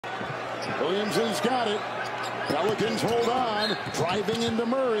Williamson's got it. Pelicans hold on. Driving into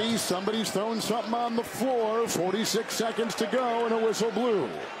Murray. Somebody's throwing something on the floor. 46 seconds to go and a whistle blew.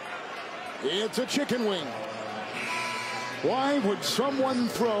 It's a chicken wing. Why would someone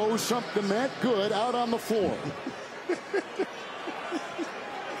throw something that good out on the floor?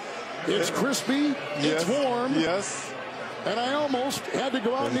 It's crispy. It's warm. Yes. And I almost had to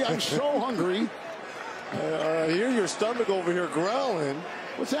go out and I'm so hungry. I hear your stomach over here growling.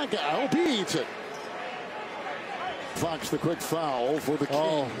 What's that guy? I hope he eats it. Fox the quick foul for the Kings.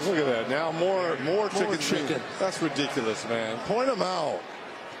 Oh, look at that. Now more chicken. That's ridiculous, man. Point them out.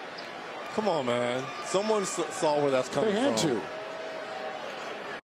 Come on, man. Someone saw where that's coming from. They had to.